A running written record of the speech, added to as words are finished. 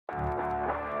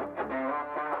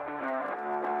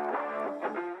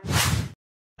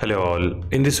Hello all,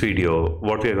 in this video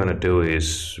what we are going to do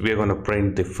is we are going to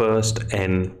print the first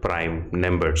n prime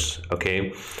numbers.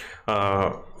 Okay,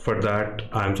 for that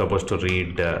I'm supposed to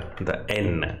read the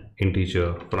n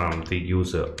integer from the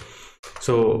user.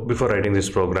 So before writing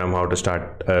this program, how to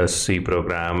start a C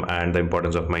program and the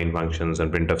importance of main functions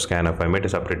and printf scanf, I made a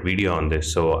separate video on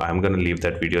this, so I'm going to leave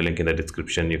that video link in the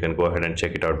description. You can go ahead and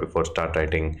check it out before start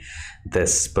writing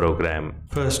this program.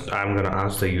 First I'm going to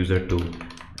ask the user to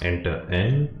enter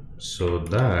n so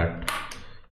that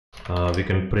we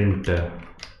can print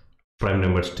prime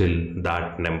numbers till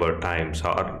that number times,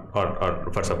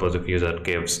 or for suppose if user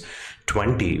gives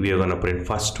 20, we are going to print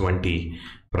first 20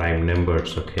 prime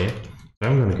numbers. Okay, so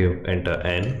I'm going to give enter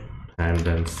n and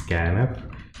then scanf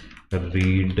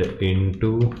read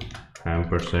into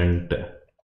ampersand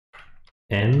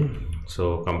n.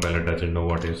 So compiler doesn't know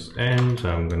what is n, so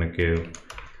I'm going to give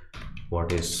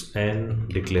what is n,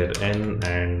 declare n,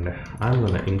 and I'm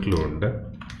going to include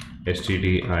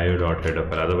stdio.header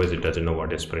file, otherwise it doesn't know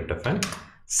what is printf and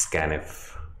scanf.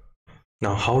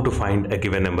 Now how to find a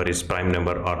given number is prime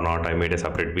number or not, I made a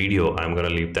separate video. I'm going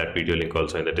to leave that video link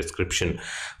also in the description.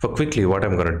 For quickly, what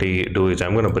I'm going to do is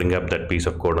I'm going to bring up that piece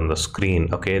of code on the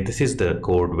screen. Okay, this is the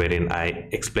code wherein I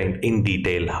explained in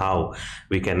detail how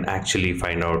we can actually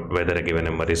find out whether a given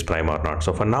number is prime or not.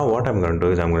 So for now what I'm going to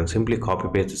do is I'm going to simply copy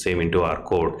paste the same into our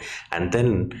code, and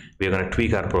then we're going to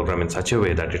tweak our program in such a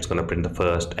way that it's going to print the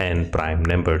first n prime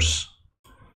numbers.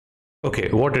 Okay,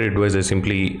 what I did was I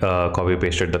simply copy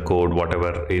pasted the code,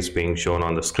 whatever is being shown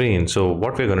on the screen. So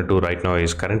what we're going to do right now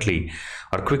is quickly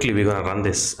we're going to run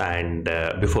this, and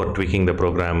before tweaking the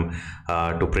program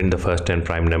to print the first 10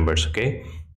 prime numbers. Okay,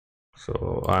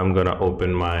 so I'm going to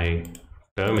open my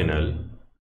terminal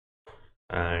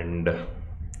and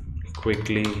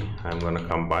quickly I'm going to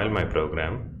compile my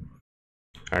program,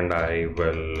 and I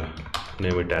will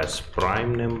name it as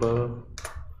prime number.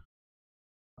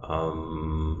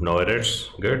 No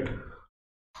errors, good.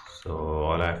 So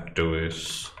all I have to do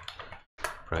is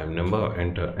prime number,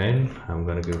 enter n. I'm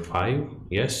going to give 5,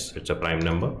 yes, it's a prime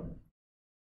number,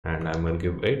 and I'm going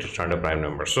to give 8, it's not a prime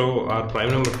number. So our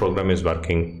prime number program is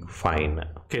working fine.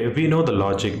 Okay, we know the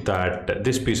logic that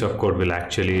this piece of code will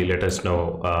actually let us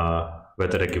know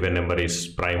whether a given number is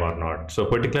prime or not. So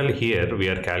particularly here we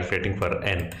are calculating for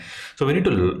n, so we need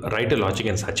to write a logic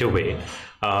in such a way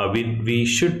we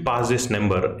should pass this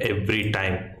number every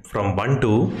time from 1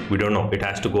 to, we don't know, it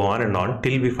has to go on and on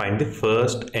till we find the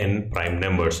first n prime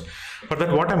numbers. For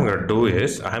that, what I'm going to do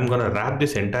is I'm going to wrap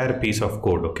this entire piece of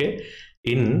code, okay,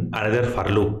 in another for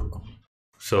loop.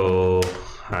 So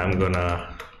I'm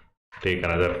gonna take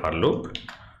another for loop,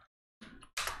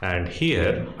 and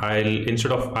here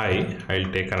instead of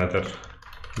I'll take another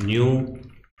new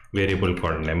variable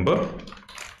called number,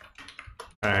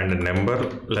 and number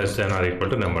less than or equal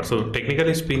to number. So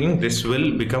technically speaking, this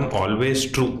will become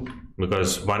always true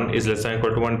because 1 is less than or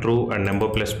equal to 1 true, and number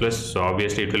plus plus, so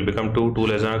obviously it will become 2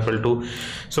 less than or equal to 2.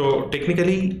 So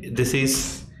technically this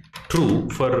is true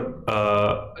for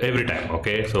every time.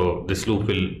 Okay, so this loop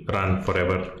will run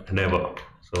forever and ever.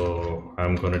 So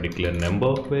I'm going to declare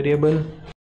number variable.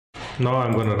 Now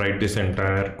I'm going to write this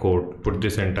entire code, put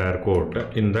this entire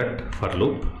code in that for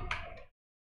loop.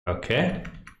 Okay,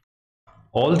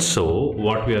 also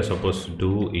what we are supposed to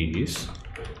do is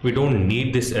we don't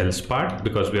need this else part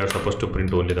because we are supposed to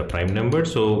print only the prime number.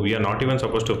 So we are not even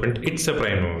supposed to print it's a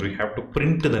prime number, we have to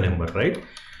print the number, right?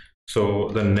 So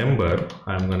the number,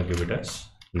 I'm going to give it as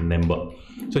number.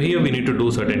 So here we need to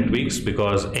do certain tweaks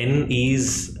because n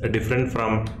is different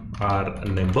from our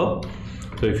number.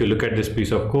 So if you look at this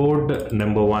piece of code,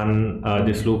 number 1,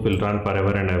 this loop will run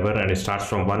forever and ever, and it starts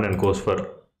from 1 and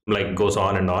goes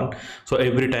on and on. So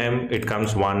every time it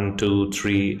comes 1, 2,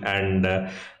 3, and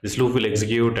this loop will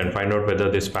execute and find out whether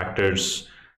these factors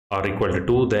are equal to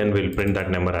 2, then we'll print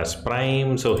that number as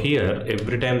prime. So here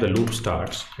every time the loop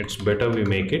starts, it's better we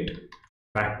make it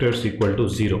factors equal to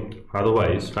 0,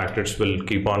 otherwise factors will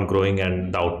keep on growing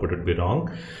and the output would be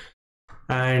wrong.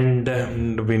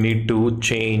 And we need to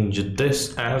change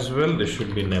this as well, this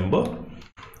should be number.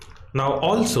 Now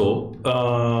also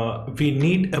we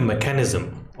need a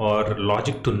mechanism or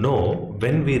logic to know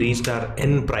when we reached our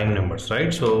n prime numbers,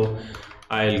 right? So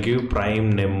I'll give prime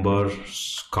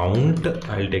numbers count,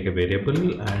 I'll take a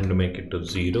variable and make it to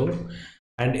 0,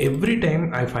 and every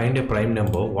time I find a prime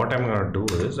number, what I'm going to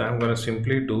do is I'm going to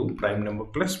simply do prime number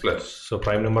plus plus, so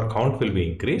prime number count will be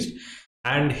increased.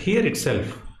 And here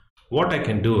itself what I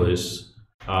can do is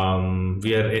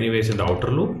we are anyways in the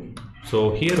outer loop,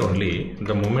 so here only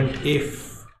the moment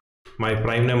if my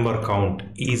prime number count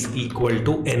is equal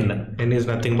to n. N is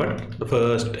nothing but the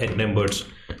first n numbers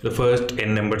the first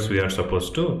n numbers we are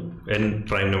supposed to, n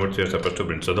prime numbers we are supposed to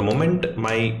print. So the moment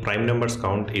my prime numbers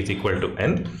count is equal to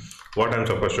n, what I'm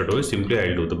supposed to do is simply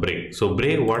I'll do the break. So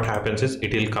break, what happens is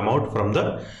it will come out from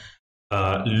the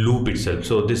loop itself.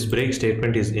 So this break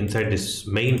statement is inside this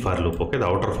main for loop, okay, the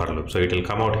outer for loop. So it will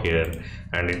come out here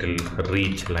and it will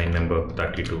reach line number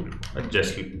 32. I'll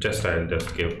just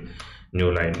give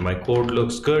new line. My code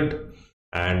looks good,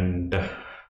 and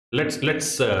let's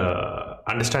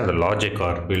understand the logic,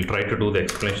 or we'll try to do the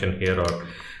explanation here or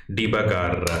debug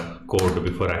our code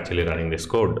before actually running this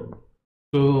code.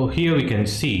 So here we can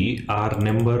see our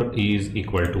number is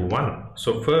equal to 1.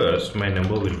 So first my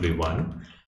number will be 1,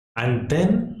 and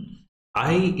then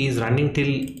I is running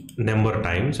till number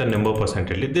times and number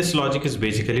percentage. This logic is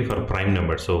basically for prime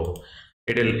number. So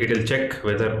it'll check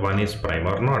whether 1 is prime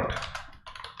or not.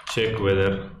 Check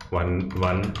whether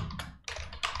 1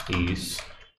 is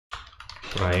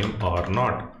prime or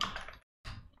not.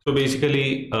 So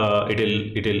basically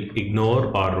it'll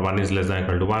ignore, or 1 is less than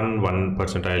or equal to 1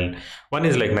 percentile. 1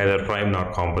 is like neither prime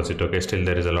nor composite, okay. Still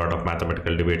there is a lot of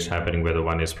mathematical debates happening whether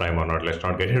 1 is prime or not. Let's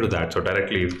not get into that. So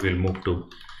directly we'll move to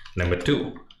number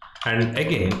 2, and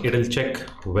again it'll check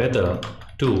whether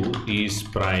 2 is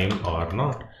prime or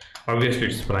not. Obviously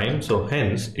it's prime, so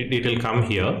hence it will come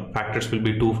here, factors will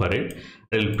be 2 for it,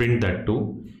 it'll print that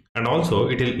 2, and also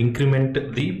it will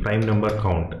increment the prime number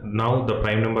count. Now the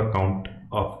prime number count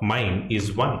of mine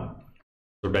is 1.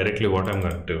 So directly what I'm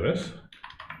going to do is,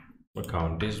 the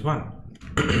count is 1.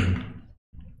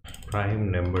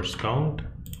 Prime numbers count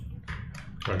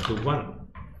equal to 1.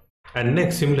 And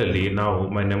next, similarly, now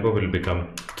my number will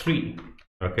become 3.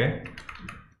 Okay,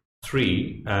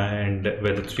 3, and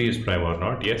whether 3 is prime or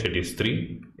not, yes, it is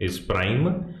 3 is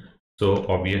prime. So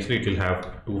obviously it will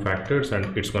have 2 factors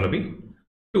and it's going to be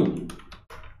 2.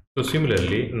 So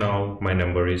similarly, now my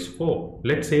number is 4.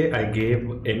 Let's say I gave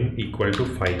n equal to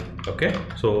 5. Okay,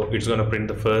 so it's going to print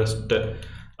the first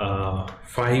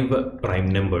 5 prime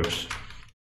numbers.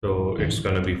 So it's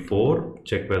going to be 4.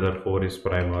 Check whether 4 is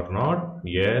prime or not.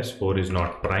 Yes, 4 is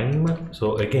not prime.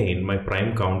 So again, my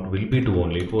prime count will be 2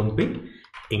 only. It won't be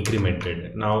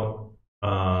incremented. Now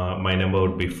my number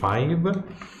would be 5.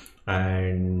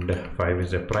 And 5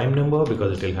 is a prime number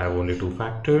because it will have only 2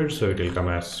 factors. So it will come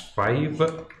as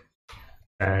 5.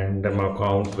 And my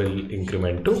count will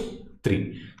increment to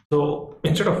 3. So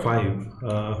instead of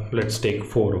 5, let's take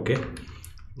 4, okay?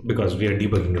 Because we are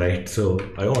debugging, right? So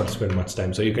I don't want to spend much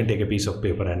time. So you can take a piece of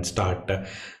paper and start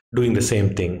doing the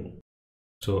same thing.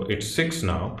 So it's 6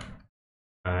 now,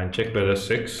 and check whether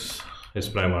 6 is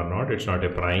prime or not. It's not a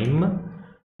prime.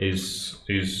 Is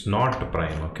not a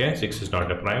prime, okay? 6 is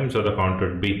not a prime, so the count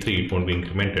would be 3. It won't be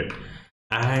incremented.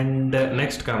 And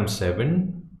next comes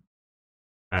 7.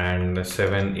 And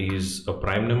 7 is a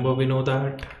prime number, we know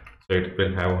that. So it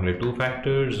will have only 2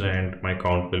 factors and my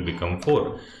count will become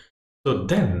 4. So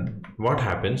then what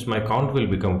happens, my count will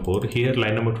become 4. Here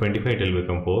line number 25, it will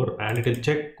become 4, and it will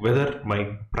check whether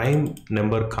my prime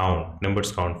numbers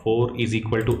count 4 is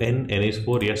equal to n is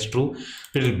 4. Yes, true.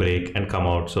 It will break and come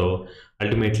out. So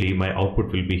ultimately my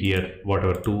output will be here,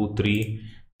 whatever, 2, 3,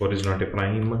 4 is not a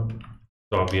prime.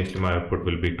 So obviously my output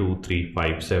will be 2, 3,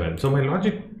 5, 7. So my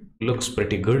logic looks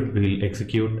pretty good. We'll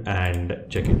execute and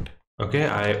check it. Okay,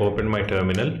 I opened my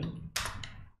terminal,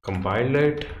 compiled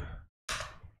it,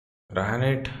 ran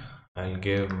it. I'll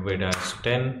give it as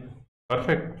 10.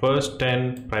 Perfect. First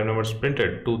 10 prime numbers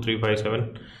printed, 2, 3, 5,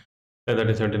 7, and that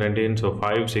is 17, 19. So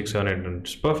 5, 6, 7, 8.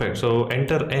 It's perfect. So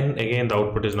enter n. Again, the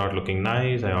output is not looking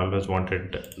nice. I always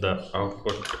wanted the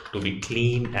output to be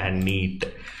clean and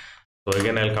neat. So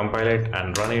again, I'll compile it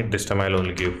and run it. This time I'll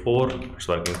only give 4. It's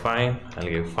working fine. I'll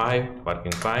give 5.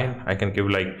 Working fine. I can give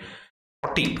like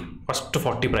 40. First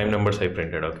 40 prime numbers I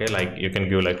printed. Okay, like you can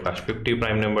give like first 50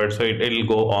 prime numbers. So it'll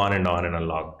go on and on in a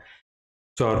log.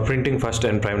 So our printing first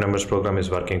n prime numbers program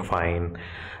is working fine.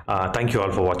 Thank you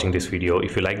all for watching this video.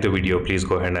 If you like the video, please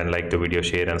go ahead and like the video,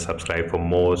 share and subscribe for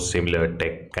more similar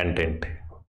tech content.